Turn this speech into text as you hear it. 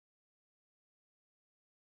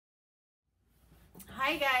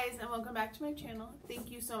Hi guys, and welcome back to my channel.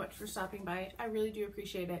 Thank you so much for stopping by. I really do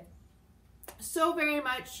appreciate it so very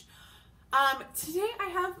much. Today I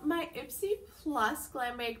have my Ipsy Plus,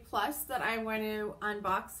 Glam Bag Plus that I'm going to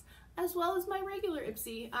unbox, as well as my regular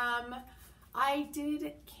Ipsy. I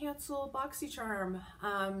did cancel Boxycharm.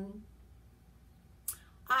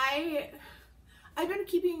 I've been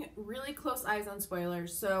keeping really close eyes on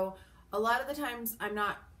spoilers, so a lot of the times I'm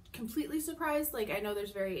not completely surprised. Like, I know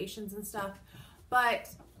there's variations and stuff, but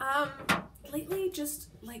lately, just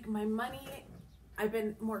like my money, I've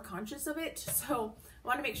been more conscious of it, so I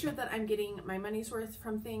want to make sure that I'm getting my money's worth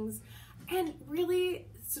from things. And really,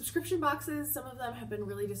 subscription boxes, some of them have been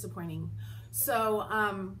really disappointing. So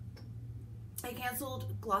I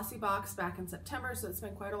canceled Glossy Box back in September, so it's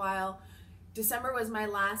been quite a while. December was my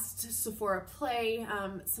last Sephora play.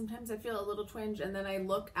 Sometimes I feel a little twinge, and then I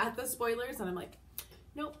look at the spoilers and I'm like,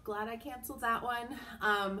 nope, glad I canceled that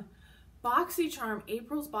one. Boxycharm,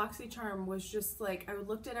 April's Boxycharm was just like, I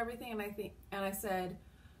looked at everything and I said,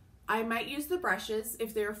 I might use the brushes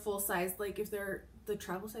if they're full size. Like if they're the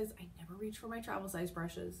travel size, I never reach for my travel size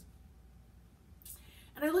brushes.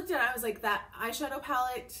 And I looked at it, I was like, that eyeshadow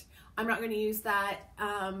palette, I'm not going to use that.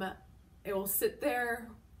 It will sit there.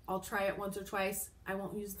 I'll try it once or twice. I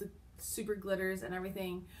won't use the super glitters and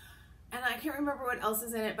everything. And I can't remember what else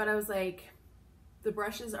is in it, but I was like, the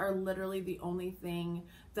brushes are literally the only thing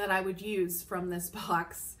that I would use from this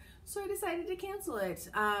box. So I decided to cancel it.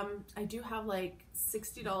 I do have like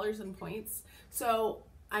 $60 in points. So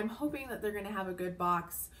I'm hoping that they're gonna have a good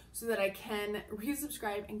box so that I can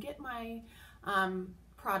resubscribe and get my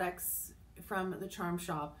products from the charm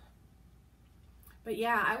shop. But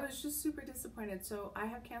yeah, I was just super disappointed. So I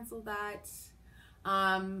have canceled that.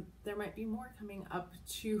 There might be more coming up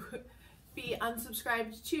to be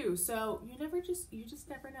unsubscribed too, so you just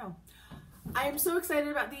never know. I am so excited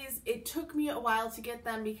about these. It took me a while to get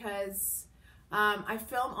them because I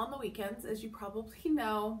film on the weekends, as you probably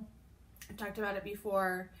know. I've talked about it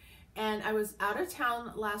before, and I was out of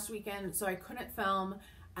town last weekend, so I couldn't film.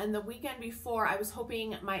 And the weekend before, I was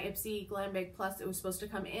hoping my Ipsy Glam Bag Plus, it was supposed to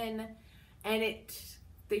come in, and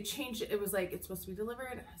they changed it. It was like, it's supposed to be delivered.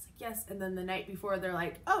 I was like, yes. And then the night before, they're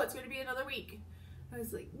like, oh, it's going to be another week. I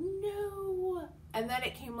was like, no. And then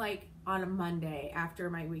it came like on a Monday after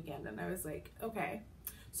my weekend, and I was like, okay.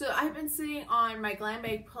 So I've been sitting on my Glam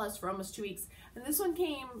Bag Plus for almost 2 weeks, and this one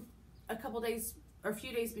came a couple days or a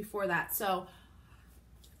few days before that. So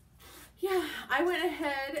yeah, I went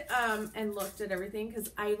ahead and looked at everything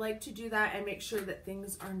because I like to do that and make sure that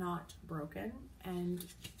things are not broken, and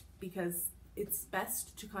because it's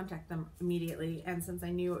best to contact them immediately. And since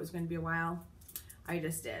I knew it was going to be a while, I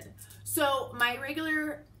just did. So my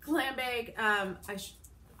regular Glam Bag, I'm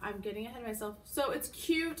getting ahead of myself. So it's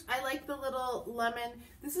cute. I like the little lemon.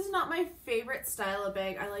 This is not my favorite style of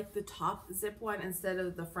bag. I like the top zip one instead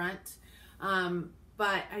of the front.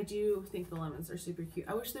 But I do think the lemons are super cute.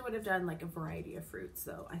 I wish they would have done like a variety of fruits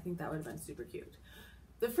though. I think that would have been super cute.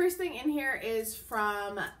 The first thing in here is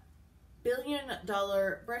from Billion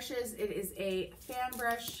Dollar Brushes. It is a fan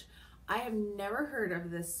brush. I have never heard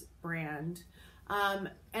of this brand.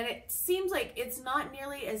 And it seems like it's not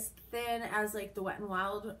nearly as thin as like the Wet n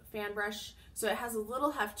Wild fan brush, so it has a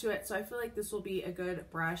little heft to it, so I feel like this will be a good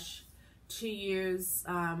brush to use.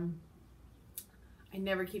 I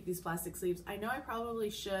never keep these plastic sleeves. I know I probably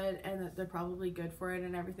should, and that they're probably good for it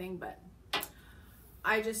and everything, but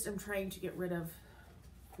I just am trying to get rid of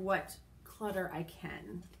what clutter I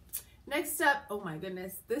can. Next up, oh my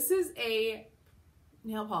goodness, this is a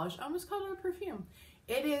nail polish. I almost called it a perfume.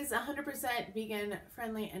 It is 100% vegan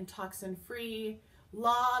friendly and toxin free,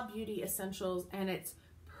 Law Beauty Essentials, and it's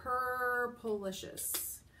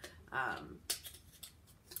purplicious. And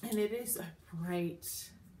it is a bright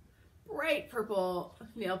purple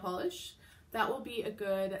nail polish. That will be a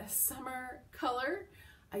good summer color.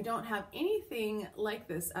 I don't have anything like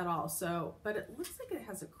this at all, so, but it looks like it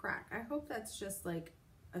has a crack. I hope that's just like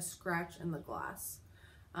a scratch in the glass.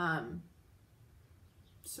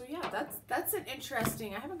 So yeah, that's an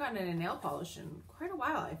interesting, I haven't gotten a nail polish in quite a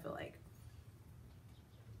while, I feel like.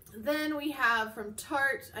 Then we have from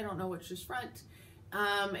Tarte, I don't know which is front,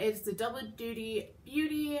 it's the Double Duty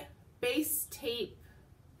Beauty Base Tape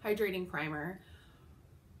Hydrating Primer.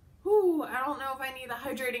 Whew, I don't know if I need a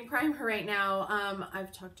hydrating primer right now.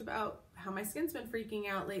 I've talked about how my skin's been freaking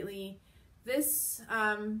out lately. This,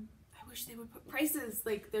 I wish they would put prices,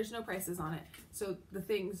 like there's no prices on it. So the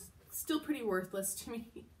thing's still pretty worthless to me.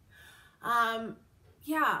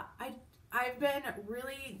 Yeah, I've been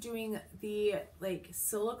really doing the like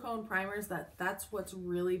silicone primers. That's what's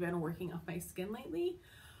really been working on my skin lately.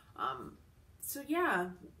 So yeah,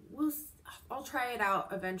 I'll try it out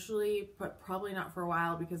eventually, but probably not for a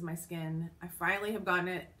while because my skin, I finally have gotten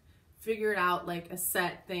it figured out, like a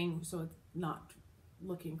set thing, so it's not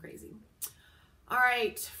looking crazy. All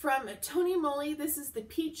right, from Tony Moly, this is the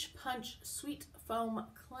Peach Punch Sweet Foam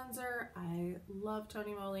Cleanser. I love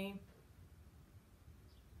Tony Moly.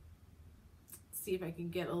 See if I can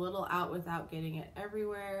get a little out without getting it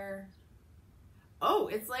everywhere. Oh,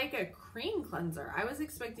 it's like a cream cleanser. I was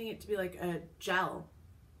expecting it to be like a gel.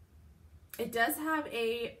 It does have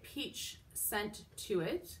a peach scent to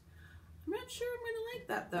it. I'm not sure I'm gonna like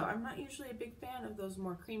that though. I'm not usually a big fan of those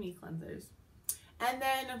more creamy cleansers. And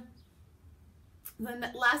then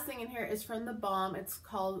the last thing in here is from the Balm. It's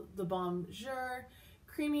called the Balm Jour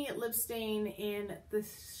Creamy Lip Stain in the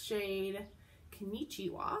shade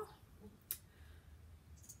Konnichiwa.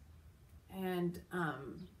 And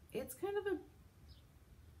it's kind of a,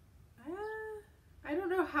 I don't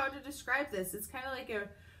know how to describe this. It's kind of like a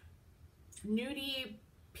nudie,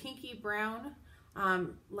 pinky brown,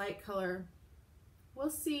 light color. We'll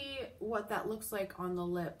see what that looks like on the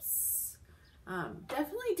lips.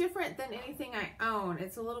 Definitely different than anything I own.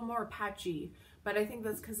 It's a little more patchy, but I think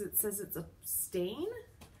that's because it says it's a stain.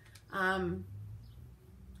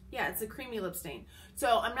 Yeah, it's a creamy lip stain.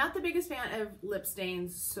 So I'm not the biggest fan of lip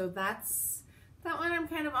stains, so that's that one I'm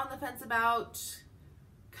kind of on the fence about.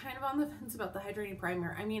 Kind of on the fence about the hydrating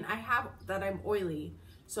primer. I mean, I have that I'm oily,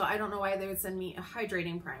 so I don't know why they would send me a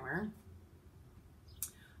hydrating primer.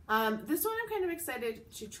 This one I'm kind of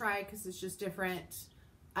excited to try because it's just different.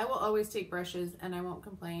 I will always take brushes and I won't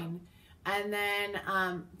complain. And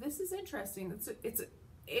then this is interesting.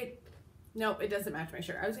 Nope, it doesn't match my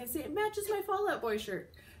shirt. I was gonna say it matches my Fall Out Boy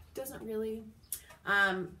shirt. It doesn't really.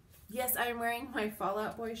 Yes, I am wearing my Fall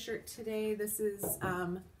Out Boy shirt today. This is I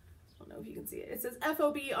don't know if you can see it. It says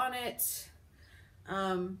FOB on it.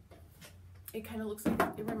 It kind of looks like,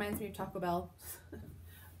 it reminds me of Taco Bell.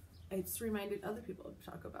 It's reminded other people of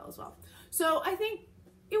Taco Bell as well. So I think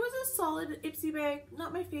it was a solid Ipsy bag.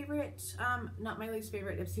 Not my favorite, not my least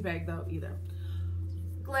favorite Ipsy bag though either.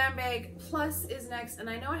 Glam Bag Plus is next, and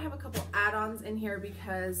I know I have a couple add-ons in here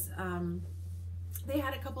because they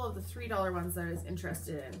had a couple of the $3 ones that I was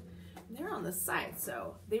interested in. And they're on the side,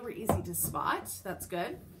 so they were easy to spot. That's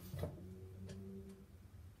good.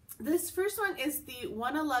 This first one is the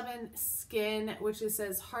 111 Skin, which it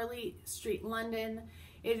says Harley Street, London.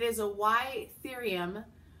 It is a Y-Therium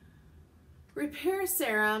Repair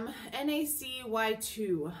Serum,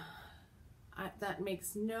 NACY2. That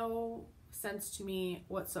makes no sense to me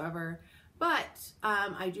whatsoever, but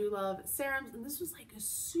I do love serums, and this was like a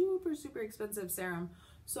super, super expensive serum.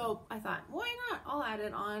 So I thought, why not? I'll add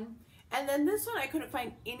it on. And then this one I couldn't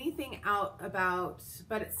find anything out about,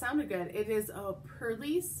 but it sounded good. It is a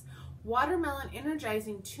Perlice Watermelon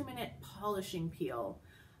Energizing 2-Minute Polishing Peel.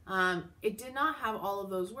 It did not have all of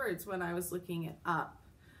those words when I was looking it up.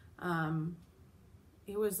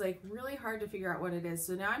 It was like really hard to figure out what it is.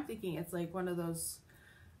 So now I'm thinking it's like one of those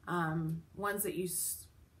ones that you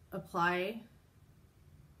apply.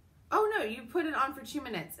 Oh no, you put it on for 2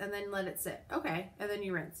 minutes and then let it sit. Okay, and then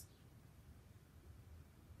you rinse.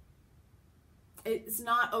 It's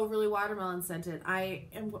not overly watermelon scented. I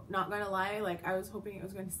am not gonna lie, like I was hoping it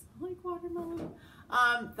was going to smell like watermelon.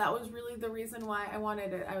 That was really the reason why I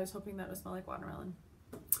wanted it. I was hoping that it would smell like watermelon.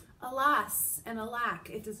 Alas and alack,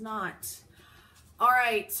 it does not. All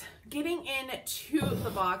right, getting into the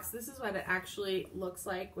box. This is what it actually looks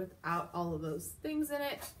like without all of those things in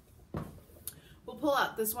it. We'll pull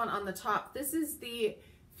out this one on the top. This is the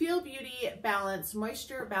Feel Beauty Balance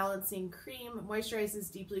Moisture Balancing Cream.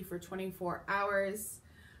 Moisturizes deeply for 24 hours.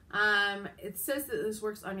 It says that this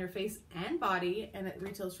works on your face and body, and it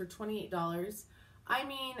retails for $28. I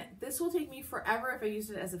mean, this will take me forever if I use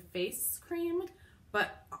it as a face cream,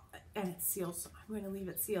 and it's sealed, so I'm going to leave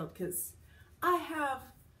it sealed because I have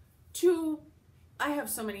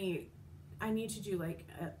so many. I need to do like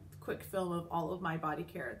a quick film of all of my body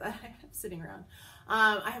care that I have sitting around.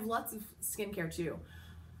 I have lots of skincare too.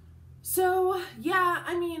 So yeah,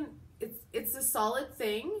 I mean, it's a solid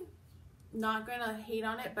thing. Not gonna hate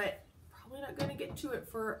on it, but probably not gonna get to it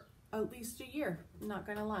for at least a year. I'm not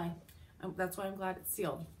gonna lie. That's why I'm glad it's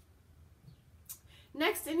sealed.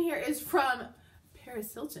 Next in here is from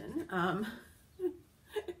Paris Hilton.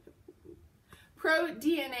 Pro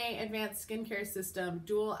DNA Advanced Skincare System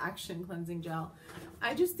Dual Action Cleansing Gel.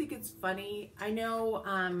 I just think it's funny. I know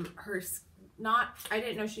I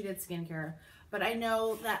didn't know she did skincare, but I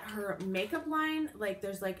know that her makeup line, like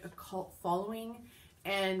there's like a cult following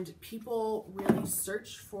and people really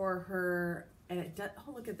search for her, and it does,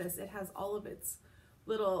 oh look at this, it has all of its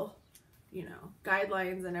little, you know,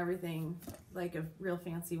 guidelines and everything. like a real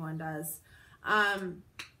fancy one does.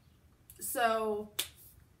 So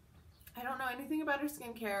I don't know anything about her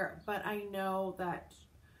skincare, but I know that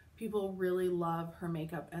people really love her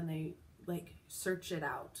makeup and they like search it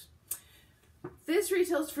out. This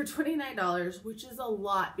retails for $29, which is a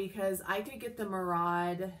lot because I could get the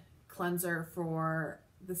Murad cleanser for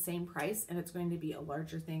the same price and it's going to be a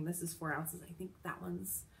larger thing. This is 4 ounces. I think that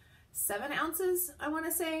one's 7 ounces, I want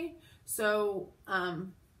to say. So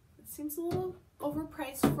it seems a little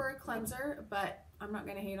overpriced for a cleanser, but I'm not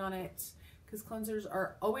going to hate on it because cleansers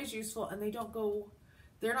are always useful and they're not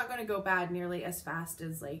going to go bad nearly as fast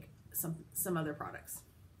as like some other products.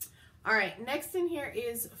 All right, next in here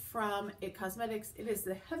is from It Cosmetics. It is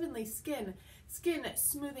the Heavenly Skin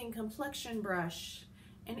Smoothing Complexion Brush.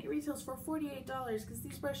 And it retails for $48 because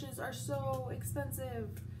these brushes are so expensive,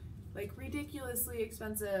 like ridiculously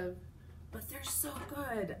expensive, but they're so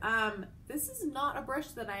good. This is not a brush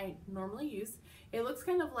that I normally use. It looks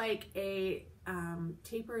kind of like a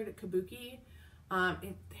tapered kabuki.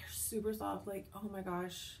 They're super soft, like, oh my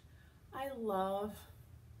gosh.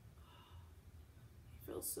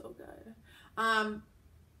 Feels so good.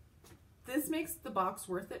 This makes the box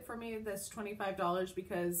worth it for me, this $25,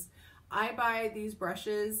 because I buy these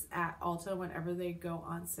brushes at Ulta whenever they go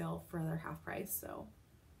on sale for their half price. So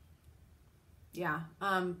yeah,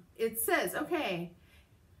 it says, okay,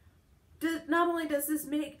 not only does this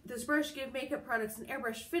brush give makeup products an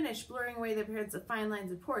airbrush finish, blurring away the appearance of fine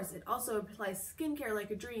lines and pores, it also applies skincare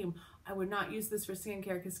like a dream. I would not use this for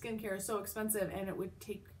skincare because skincare is so expensive and it would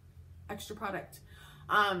take extra product.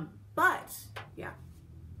 But yeah,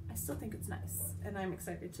 I still think it's nice and I'm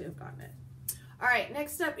excited to have gotten it. All right,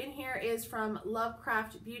 next up in here is from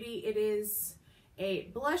Lovecraft Beauty. It is a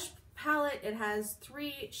blush palette. It has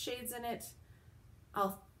 3 shades in it: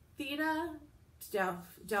 Althea,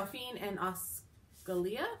 Dauphine, and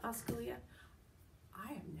Oscalia. I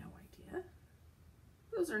have no idea.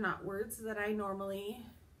 Those are not words that I normally,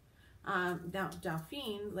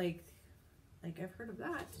 Dauphine, like I've heard of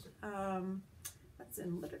that. That's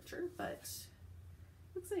in literature, but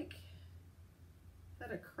looks like, is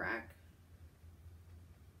that a crack?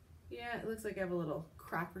 Yeah, it looks like I have a little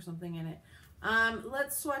crack or something in it.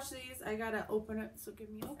 Let's swatch these. I gotta open it, so give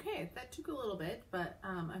me, okay, that took a little bit, but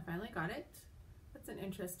I finally got it. That's an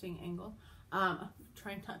interesting angle. I'm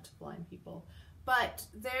trying not to blind people. But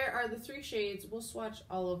there are the 3 shades. We'll swatch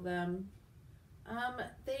all of them.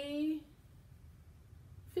 They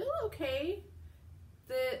feel okay.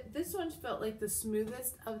 This one felt like the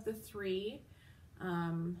smoothest of the 3.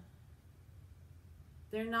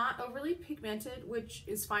 They're not overly pigmented, which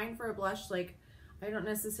is fine for a blush. Like, I don't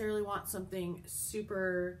necessarily want something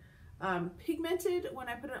super pigmented when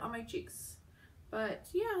I put it on my cheeks. But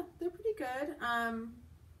yeah, they're pretty good.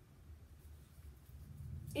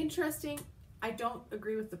 Interesting. I don't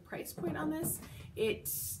agree with the price point on this.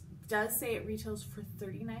 It does say it retails for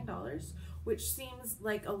 $39, which seems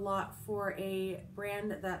like a lot for a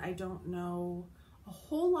brand that I don't know a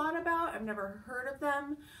whole lot about. I've never heard of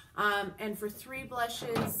them. And for 3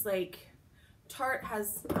 blushes, like Tarte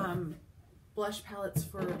has blush palettes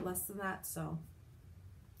for less than that, so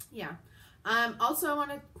yeah. Also, I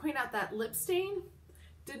want to point out that lip stain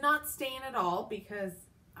did not stain at all because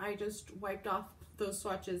I just wiped off those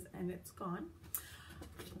swatches and it's gone.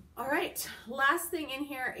 All right, last thing in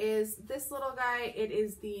here is this little guy. It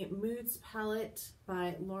is the Moods palette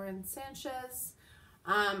by Lauren Sanchez.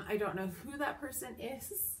 I don't know who that person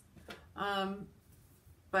is,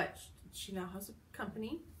 but she now has a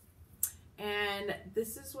company. And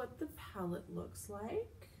this is what the palette looks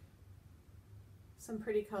like. Some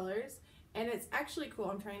pretty colors. And it's actually cool.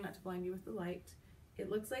 I'm trying not to blind you with the light. It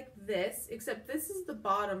looks like this, except this is the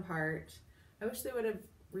bottom part. I wish they would have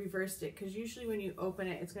reversed it, because usually when you open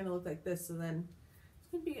it, it's going to look like this. So then it's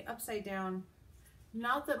going to be upside down.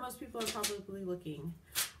 Not that most people are probably looking.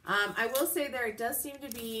 I will say there does seem to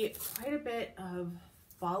be quite a bit of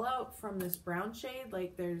fallout from this brown shade.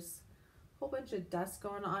 Like there's a whole bunch of dust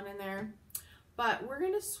going on in there. But we're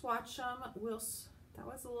going to swatch them. That was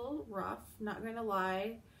a little rough, not going to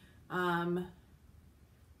lie.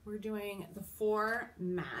 We're doing the 4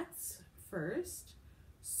 mattes first.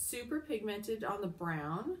 Super pigmented on the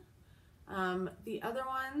brown. The other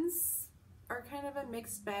ones are kind of a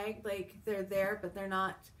mixed bag. Like they're there, but they're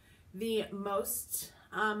not the most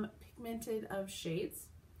pigmented of shades.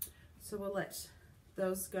 So we'll let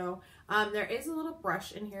those go. There is a little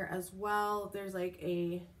brush in here as well. There's like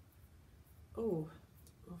a, oh,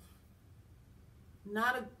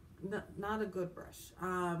 not a good brush.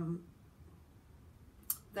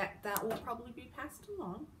 That will probably be passed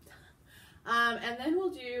along. And then we'll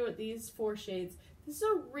do these 4 shades. This is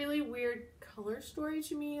a really weird color story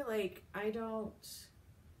to me. Like, I don't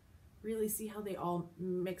really see how they all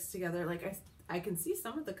mix together. Like, I can see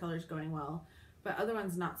some of the colors going well, but other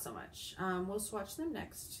ones not so much. We'll swatch them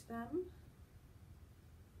next to them.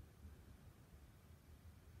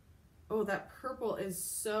 Oh, that purple is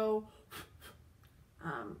so,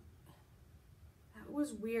 that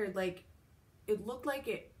was weird. Like, it looked like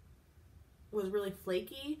it was really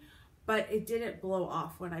flaky, but it didn't blow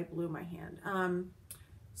off when I blew my hand.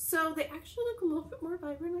 So they actually look a little bit more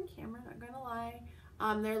vibrant on camera, not gonna lie.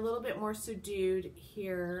 They're a little bit more subdued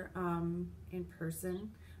here in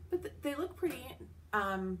person, but they look pretty.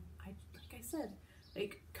 Like I said,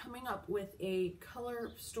 like coming up with a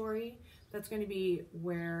color story, that's going to be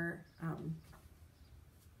where I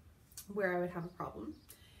would have a problem.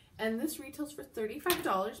 And this retails for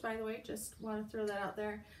 $35, by the way, just want to throw that out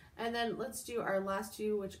there. And then let's do our last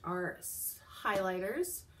two, which are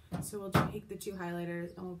highlighters. So we'll take the two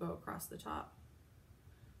highlighters and we'll go across the top.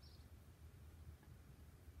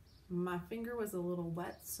 My finger was a little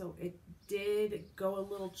wet, so it did go a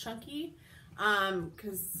little chunky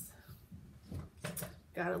because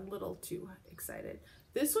got a little too excited.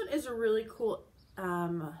 This one is a really cool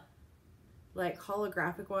like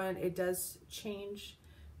holographic one. It does change.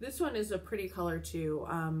 This one is a pretty color too.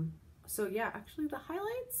 So yeah, actually the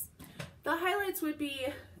highlights would be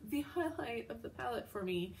the highlight of the palette for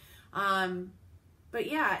me. But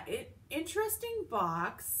yeah, interesting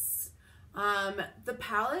box. The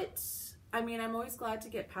palette, I mean, I'm always glad to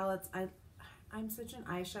get palettes. I'm such an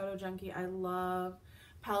eyeshadow junkie. I love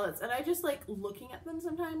palettes and I just like looking at them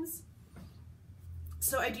sometimes.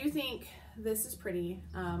 So I do think this is pretty.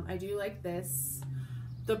 I do like this.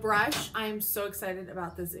 The brush, I'm so excited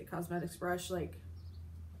about this It Cosmetics brush. Like,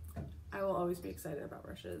 I will always be excited about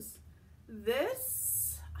brushes.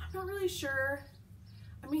 This, I'm not really sure.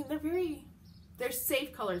 I mean, they're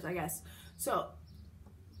safe colors, I guess. So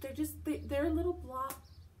they're a little blob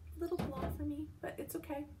for me, but it's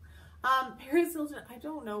okay. Paris Hilton, I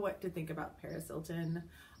don't know what to think about Paris Hilton.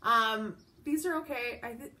 These are okay.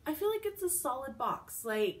 I feel like it's a solid box.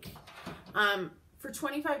 Like, for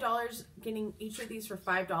 $25, getting each of these for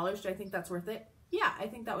 $5, do I think that's worth it? Yeah, I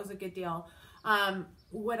think that was a good deal.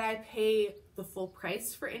 Would I pay the full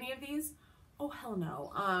price for any of these? Oh, hell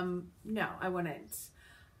no. No, I wouldn't.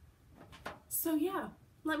 So yeah,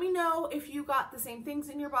 let me know if you got the same things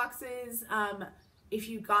in your boxes. If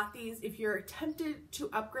you got these, if you're tempted to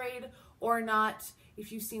upgrade or not.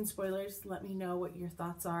 If you've seen spoilers, let me know what your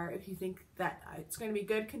thoughts are. If you think that it's going to be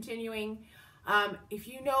good continuing. If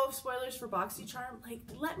you know of spoilers for Boxycharm, like,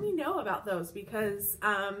 let me know about those because,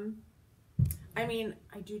 I mean,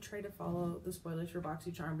 I do try to follow the spoilers for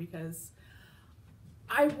Boxycharm because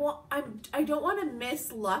I don't want to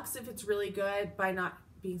miss Luxe if it's really good by not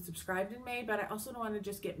being subscribed in May, but I also don't want to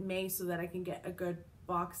just get May so that I can get a good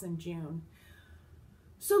box in June.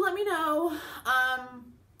 So let me know.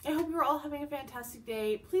 I hope you're all having a fantastic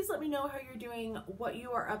day. Please let me know how you're doing, what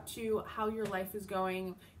you are up to, how your life is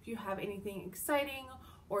going. If you have anything exciting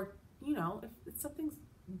or, you know, if something's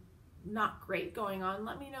not great going on,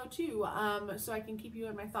 let me know too, so I can keep you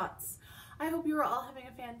in my thoughts. I hope you are all having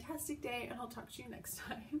a fantastic day, and I'll talk to you next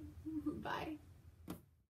time. Bye.